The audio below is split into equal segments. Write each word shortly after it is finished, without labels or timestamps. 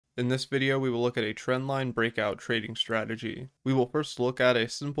In this video, we will look at a trendline breakout trading strategy. We will first look at a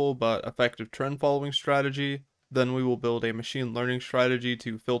simple but effective trend following strategy, then we will build a machine learning strategy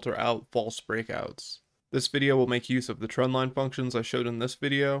to filter out false breakouts. This video will make use of the trendline functions I showed in this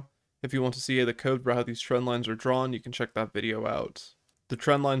video. If you want to see the code for how these trend lines are drawn, you can check that video out. The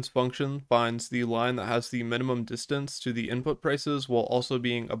trendlines function finds the line that has the minimum distance to the input prices while also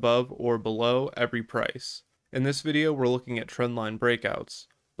being above or below every price. In this video, we're looking at trendline breakouts,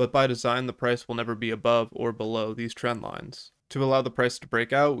 but by design, the price will never be above or below these trend lines. To allow the price to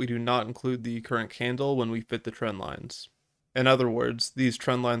break out, we do not include the current candle when we fit the trend lines. In other words, these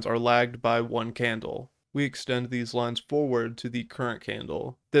trend lines are lagged by one candle. We extend these lines forward to the current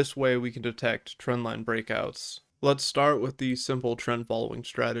candle. This way we can detect trendline breakouts. Let's start with the simple trend following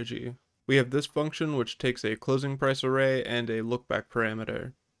strategy. We have this function which takes a closing price array and a lookback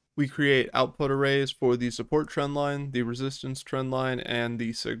parameter. We create output arrays for the support trend line, the resistance trend line, and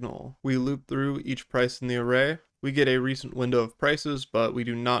the signal. We loop through each price in the array. We get a recent window of prices, but we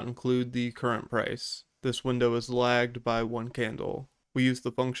do not include the current price. This window is lagged by one candle. We use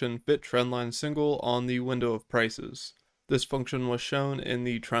the function fitTrendlineSingle on the window of prices. This function was shown in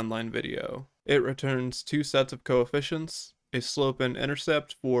the trendline video. It returns two sets of coefficients, a slope and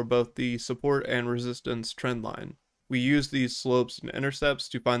intercept for both the support and resistance trend line. We use these slopes and intercepts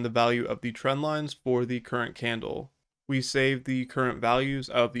to find the value of the trend lines for the current candle. We save the current values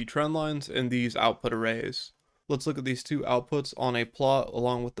of the trend lines in these output arrays. Let's look at these two outputs on a plot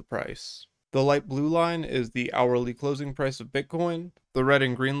along with the price. The light blue line is the hourly closing price of Bitcoin. The red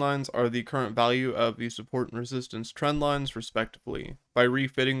and green lines are the current value of the support and resistance trend lines respectively. By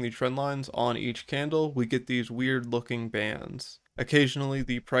refitting the trend lines on each candle, we get these weird looking bands. Occasionally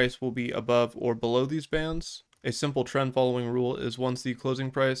the price will be above or below these bands. A simple trend following rule is once the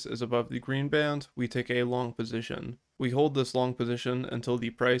closing price is above the green band, we take a long position. We hold this long position until the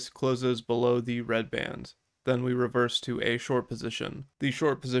price closes below the red band. Then we reverse to a short position. The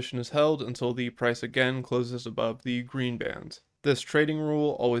short position is held until the price again closes above the green band. This trading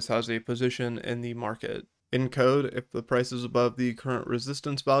rule always has a position in the market. In code, if the price is above the current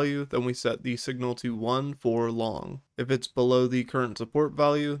resistance value, then we set the signal to 1 for long. If it's below the current support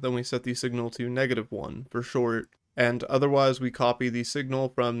value, then we set the signal to -1 for short, and otherwise we copy the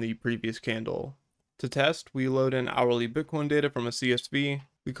signal from the previous candle. To test, we load in hourly Bitcoin data from a CSV.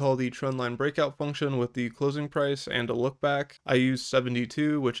 We call the trendline breakout function with the closing price and a lookback. I use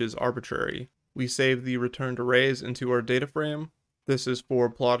 72, which is arbitrary. We save the returned arrays into our data frame. This is for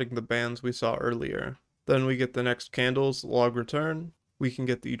plotting the bands we saw earlier. Then we get the next candle's log return. We can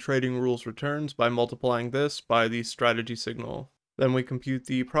get the trading rules returns by multiplying this by the strategy signal. Then we compute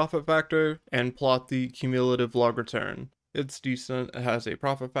the profit factor and plot the cumulative log return. It's decent, it has a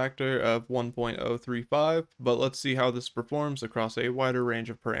profit factor of 1.035, but let's see how this performs across a wider range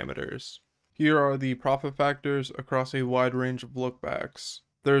of parameters. Here are the profit factors across a wide range of lookbacks.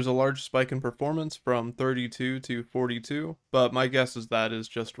 There's a large spike in performance from 32 to 42, but my guess is that is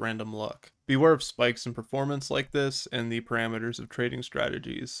just random luck. Beware of spikes in performance like this in the parameters of trading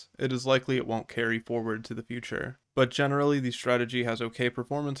strategies. It is likely it won't carry forward to the future. But generally, the strategy has okay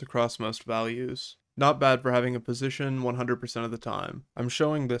performance across most values. Not bad for having a position 100% of the time. I'm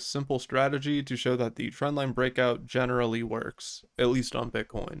showing this simple strategy to show that the trendline breakout generally works, at least on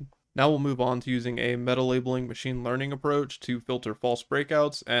Bitcoin. Now we'll move on to using a meta-labeling machine learning approach to filter false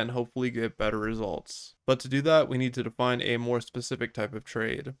breakouts and hopefully get better results. But to do that, we need to define a more specific type of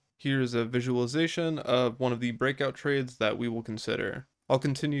trade. Here's a visualization of one of the breakout trades that we will consider. I'll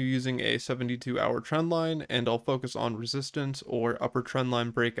continue using a 72-hour trend line, and I'll focus on resistance or upper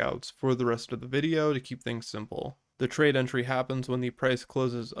trendline breakouts for the rest of the video to keep things simple. The trade entry happens when the price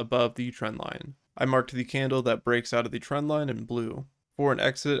closes above the trend line. I marked the candle that breaks out of the trend line in blue. For an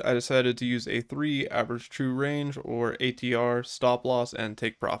exit, I decided to use a 3 average true range or ATR stop loss and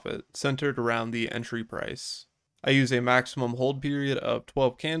take profit, centered around the entry price. I use a maximum hold period of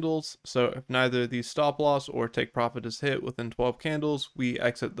 12 candles, so if neither the stop loss or take profit is hit within 12 candles, we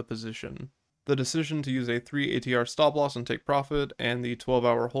exit the position. The decision to use a 3 ATR stop loss and take profit and the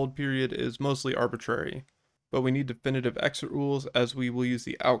 12-hour hold period is mostly arbitrary, but we need definitive exit rules as we will use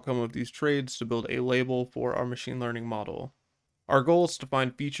the outcome of these trades to build a label for our machine learning model. Our goal is to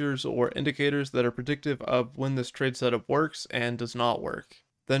find features or indicators that are predictive of when this trade setup works and does not work.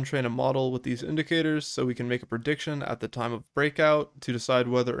 Then train a model with these indicators so we can make a prediction at the time of breakout to decide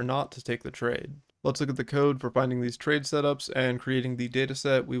whether or not to take the trade. Let's look at the code for finding these trade setups and creating the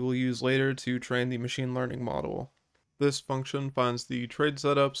dataset we will use later to train the machine learning model. This function finds the trade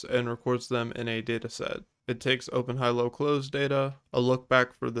setups and records them in a dataset. It takes open, high, low, close data, a look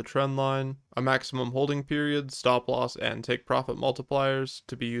back for the trend line, a maximum holding period, stop loss, and take profit multipliers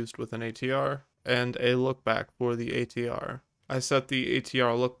to be used with an ATR, and a look back for the ATR. I set the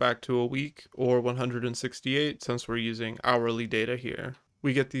ATR look back to a week or 168 since we're using hourly data here.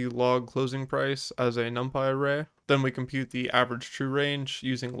 We get the log closing price as a NumPy array. Then we compute the average true range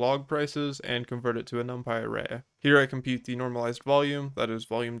using log prices and convert it to a NumPy array. Here I compute the normalized volume, that is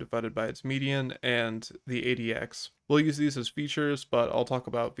volume divided by its median, and the ADX. We'll use these as features, but I'll talk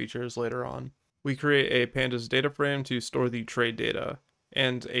about features later on. We create a pandas data frame to store the trade data,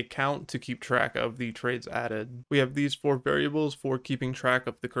 and a count to keep track of the trades added. We have these 4 variables for keeping track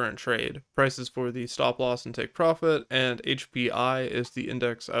of the current trade. Prices for the stop loss and take profit, and HPI is the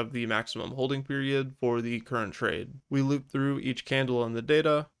index of the maximum holding period for the current trade. We loop through each candle in the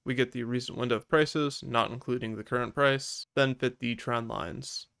data, we get the recent window of prices, not including the current price, then fit the trend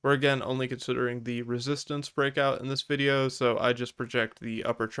lines. We're again only considering the resistance breakout in this video, so I just project the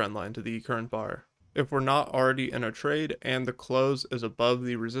upper trend line to the current bar. If we're not already in a trade and the close is above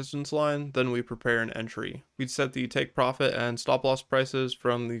the resistance line, then we prepare an entry. We'd set the take profit and stop loss prices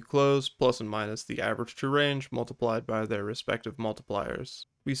from the close plus and minus the average true range multiplied by their respective multipliers.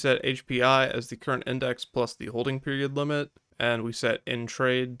 We set HPI as the current index plus the holding period limit, and we set in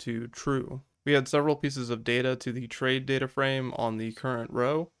trade to true. We add several pieces of data to the trade data frame on the current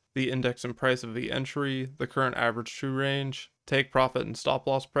row, the index and price of the entry, the current average true range, take profit and stop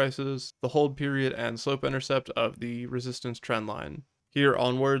loss prices, the hold period and slope intercept of the resistance trend line. Here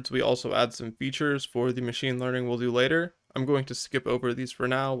onwards, we also add some features for the machine learning we'll do later. I'm going to skip over these for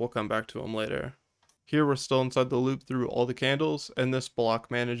now, we'll come back to them later. Here we're still inside the loop through all the candles, and this block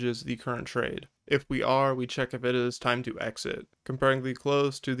manages the current trade. If we are, we check if it is time to exit, comparing the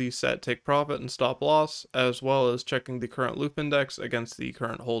close to the set take profit and stop loss, as well as checking the current loop index against the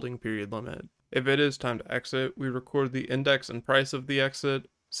current holding period limit. If it is time to exit, we record the index and price of the exit,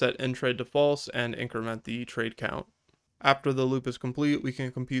 set in trade to false, and increment the trade count. After the loop is complete, we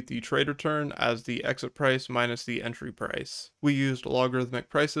can compute the trade return as the exit price minus the entry price. We used logarithmic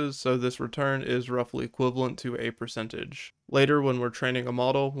prices, so this return is roughly equivalent to a percentage. Later, when we're training a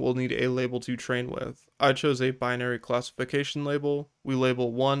model, we'll need a label to train with. I chose a binary classification label. We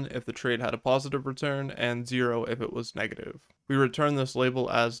label 1 if the trade had a positive return, and 0 if it was negative. We return this label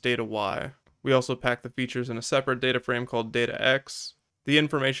as data Y. We also pack the features in a separate data frame called data X. The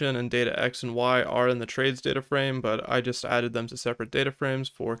information in data X and Y are in the trades data frame, but I just added them to separate data frames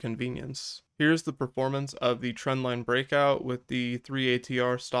for convenience. Here's the performance of the Trendline Breakout with the 3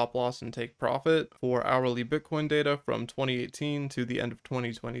 ATR stop loss and take profit for hourly Bitcoin data from 2018 to the end of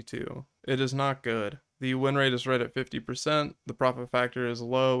 2022. It is not good. The win rate is right at 50%, the profit factor is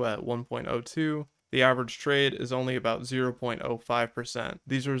low at 1.02, the average trade is only about 0.05%.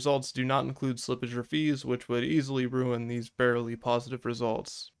 These results do not include slippage or fees, which would easily ruin these barely positive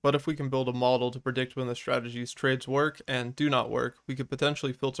results. But if we can build a model to predict when the strategy's trades work and do not work, we could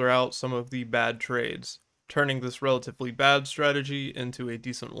potentially filter out some of the bad trades, turning this relatively bad strategy into a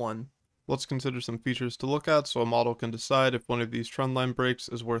decent one. Let's consider some features to look at so a model can decide if one of these trendline breaks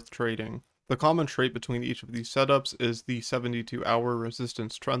is worth trading. The common trait between each of these setups is the 72-hour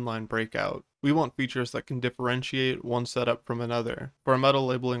resistance trendline breakout. We want features that can differentiate one setup from another. For a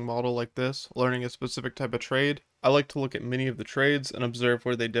meta-labeling model like this, learning a specific type of trade, I like to look at many of the trades and observe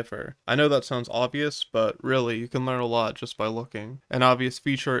where they differ. I know that sounds obvious, but really, you can learn a lot just by looking. An obvious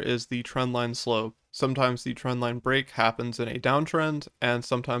feature is the trendline slope. Sometimes the trendline break happens in a downtrend, and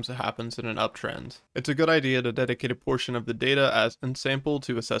sometimes it happens in an uptrend. It's a good idea to dedicate a portion of the data as in-sample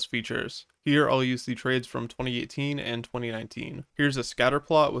to assess features. Here I'll use the trades from 2018 and 2019. Here's a scatter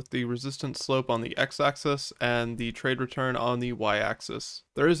plot with the resistance slope on the x-axis and the trade return on the y-axis.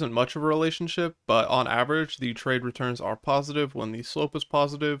 There isn't much of a relationship, but on average the trade returns are positive when the slope is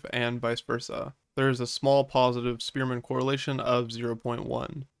positive and vice versa. There is a small positive Spearman correlation of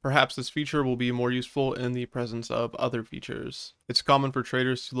 0.1. Perhaps this feature will be more useful in the presence of other features. It's common for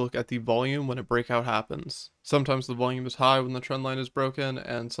traders to look at the volume when a breakout happens. Sometimes the volume is high when the trend line is broken,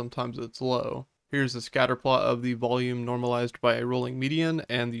 and sometimes it's low. Here's a scatter plot of the volume normalized by a rolling median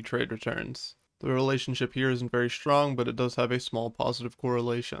and the trade returns. The relationship here isn't very strong, but it does have a small positive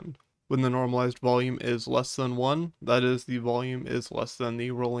correlation. When the normalized volume is less than 1, that is, the volume is less than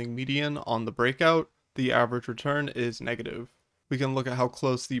the rolling median on the breakout, the average return is negative. We can look at how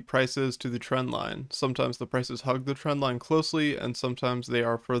close the price is to the trend line. Sometimes the prices hug the trend line closely, and sometimes they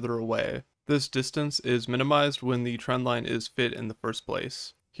are further away. This distance is minimized when the trend line is fit in the first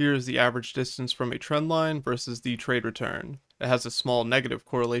place. Here is the average distance from a trend line versus the trade return. It has a small negative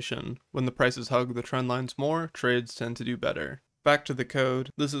correlation. When the prices hug the trend lines more, trades tend to do better. Back to the code,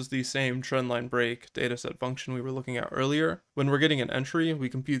 this is the same trendline break dataset function we were looking at earlier. When we're getting an entry, we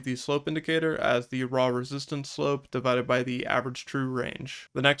compute the slope indicator as the raw resistance slope divided by the average true range.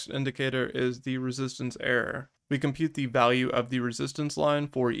 The next indicator is the resistance error. We compute the value of the resistance line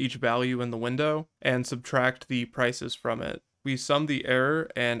for each value in the window and subtract the prices from it. We sum the error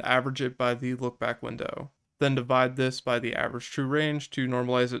and average it by the lookback window. Then divide this by the average true range to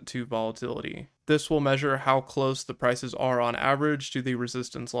normalize it to volatility. This will measure how close the prices are on average to the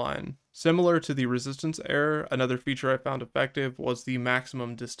resistance line. Similar to the resistance error, another feature I found effective was the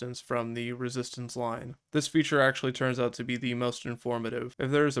maximum distance from the resistance line. This feature actually turns out to be the most informative.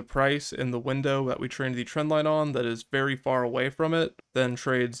 If there is a price in the window that we trained the trend line on that is very far away from it, then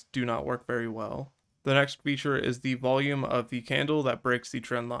trades do not work very well. The next feature is the volume of the candle that breaks the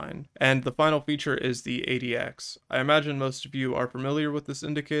trend line. And the final feature is the ADX. I imagine most of you are familiar with this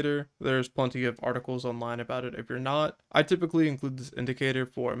indicator. There's plenty of articles online about it if you're not. I typically include this indicator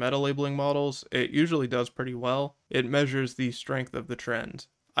for meta labeling models. It usually does pretty well. It measures the strength of the trend.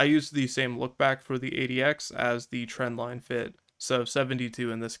 I use the same lookback for the ADX as the trend line fit, so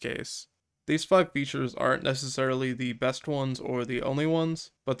 72 in this case. These 5 features aren't necessarily the best ones or the only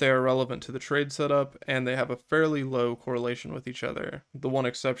ones, but they are relevant to the trade setup, and they have a fairly low correlation with each other, the one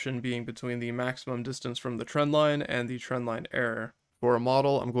exception being between the maximum distance from the trend line and the trend line error. For a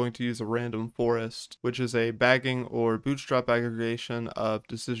model, I'm going to use a random forest, which is a bagging or bootstrap aggregation of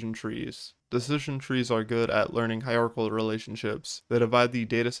decision trees. Decision trees are good at learning hierarchical relationships. They divide the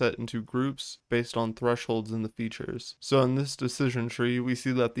dataset into groups based on thresholds in the features. So in this decision tree, we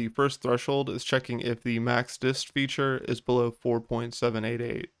see that the first threshold is checking if the max dist feature is below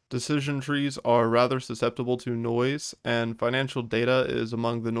 4.788. Decision trees are rather susceptible to noise, and financial data is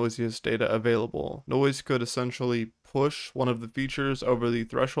among the noisiest data available. Noise could essentially push one of the features over the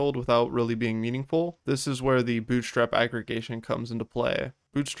threshold without really being meaningful. This is where the bootstrap aggregation comes into play.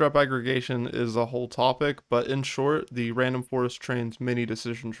 Bootstrap aggregation is a whole topic, but in short, the random forest trains many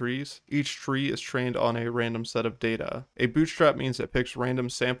decision trees. Each tree is trained on a random set of data. A bootstrap means it picks random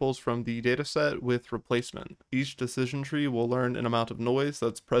samples from the dataset with replacement. Each decision tree will learn an amount of noise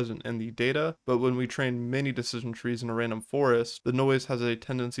that's present in the data, but when we train many decision trees in a random forest, the noise has a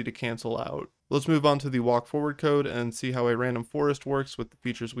tendency to cancel out. Let's move on to the walk forward code and see how a random forest works with the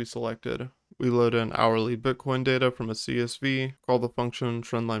features we selected. We load in hourly Bitcoin data from a CSV, call the function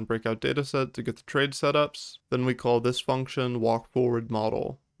Trendline Breakout dataset to get the trade setups. Then we call this function walk forward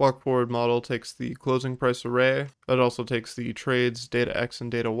model. Walk forward model takes the closing price array. It also takes the trades data X and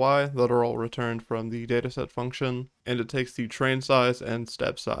data Y that are all returned from the dataset function. And it takes the train size and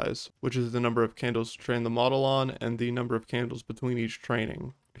step size, which is the number of candles to train the model on and the number of candles between each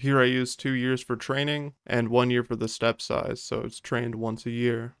training. Here I use 2 years for training and 1 year for the step size, so it's trained once a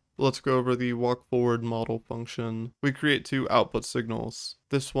year. Let's go over the walk forward model function. We create 2 output signals.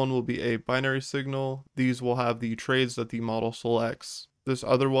 This one will be a binary signal. These will have the trades that the model selects. This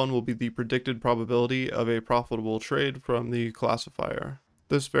other one will be the predicted probability of a profitable trade from the classifier.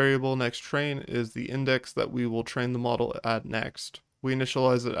 This variable next train is the index that we will train the model at next. We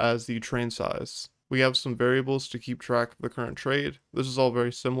initialize it as the train size. We have some variables to keep track of the current trade. This is all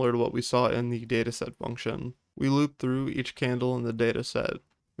very similar to what we saw in the dataset function. We loop through each candle in the dataset.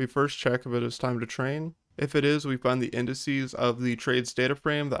 We first check if it is time to train. If it is, we find the indices of the trade's data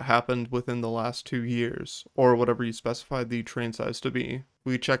frame that happened within the last 2 years, or whatever you specified the train size to be.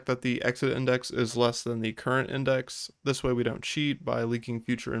 We check that the exit index is less than the current index. This way we don't cheat by leaking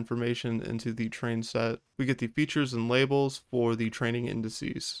future information into the train set. We get the features and labels for the training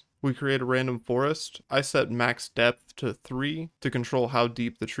indices. We create a random forest. I set max depth to 3 to control how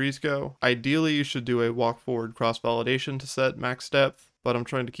deep the trees go. Ideally, you should do a walk forward cross-validation to set max depth, but I'm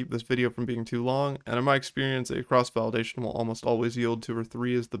trying to keep this video from being too long, and in my experience, a cross-validation will almost always yield 2 or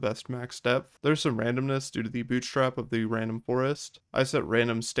 3 as the best max depth. There's some randomness due to the bootstrap of the random forest. I set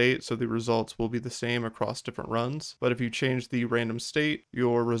random state so the results will be the same across different runs, but if you change the random state,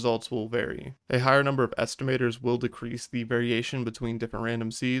 your results will vary. A higher number of estimators will decrease the variation between different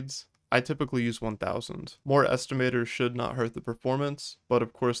random seeds. I typically use 1000. More estimators should not hurt the performance, but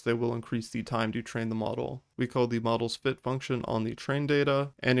of course they will increase the time to train the model. We call the model's fit function on the train data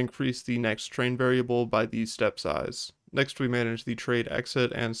and increase the next train variable by the step size. Next, we manage the trade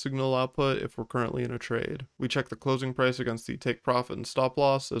exit and signal output if we're currently in a trade. We check the closing price against the take profit and stop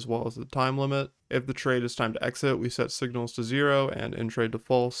loss as well as the time limit. If the trade is time to exit, we set signals to 0 and in trade to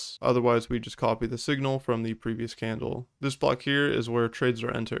false. Otherwise, we just copy the signal from the previous candle. This block here is where trades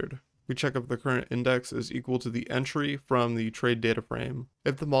are entered. We check if the current index is equal to the entry from the trade data frame.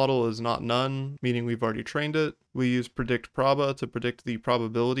 If the model is not none, meaning we've already trained it, we use predict proba to predict the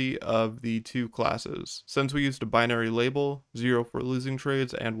probability of the two classes. Since we used a binary label, 0 for losing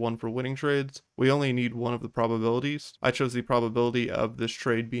trades and 1 for winning trades, we only need one of the probabilities. I chose the probability of this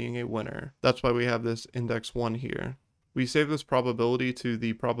trade being a winner. That's why we have this index 1 here. We save this probability to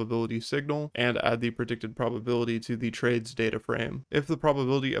the probability signal and add the predicted probability to the trade's data frame. If the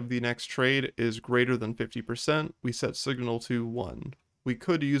probability of the next trade is greater than 50%, we set signal to 1. We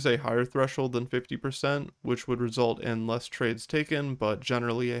could use a higher threshold than 50%, which would result in less trades taken, but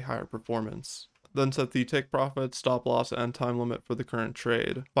generally a higher performance. Then set the take profit, stop loss, and time limit for the current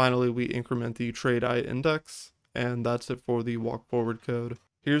trade. Finally, we increment the trade I index, and that's it for the walk forward code.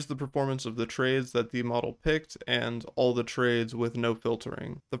 Here's the performance of the trades that the model picked and all the trades with no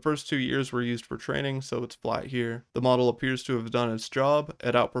filtering. The first 2 years were used for training, so it's flat here. The model appears to have done its job.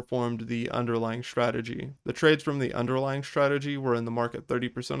 It outperformed the underlying strategy. The trades from the underlying strategy were in the market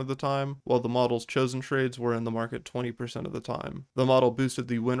 30% of the time, while the model's chosen trades were in the market 20% of the time. The model boosted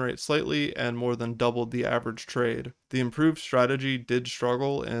the win rate slightly and more than doubled the average trade. The improved strategy did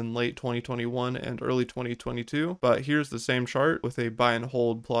struggle in late 2021 and early 2022, but here's the same chart with a buy and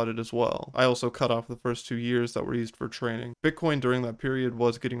hold plotted as well. I also cut off the first 2 years that were used for training. Bitcoin during that period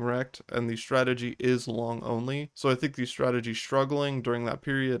was getting wrecked, and the strategy is long only, so I think the strategy struggling during that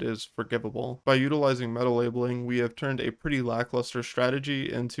period is forgivable. By utilizing meta labeling, we have turned a pretty lackluster strategy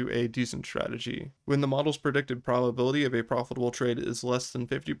into a decent strategy. When the model's predicted probability of a profitable trade is less than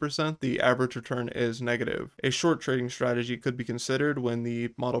 50%, the average return is negative. A short trading strategy could be considered when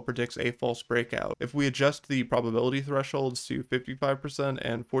the model predicts a false breakout. If we adjust the probability thresholds to 55%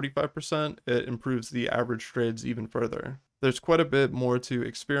 and 45%, it improves the average trades even further. There's quite a bit more to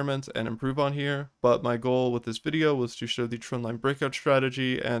experiment and improve on here, but my goal with this video was to show the Trendline Breakout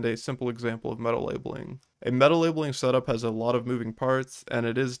strategy and a simple example of meta labeling. A meta labeling setup has a lot of moving parts, and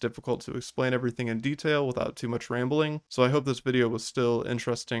it is difficult to explain everything in detail without too much rambling, so I hope this video was still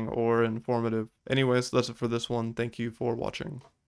interesting or informative. Anyways, that's it for this one. Thank you for watching.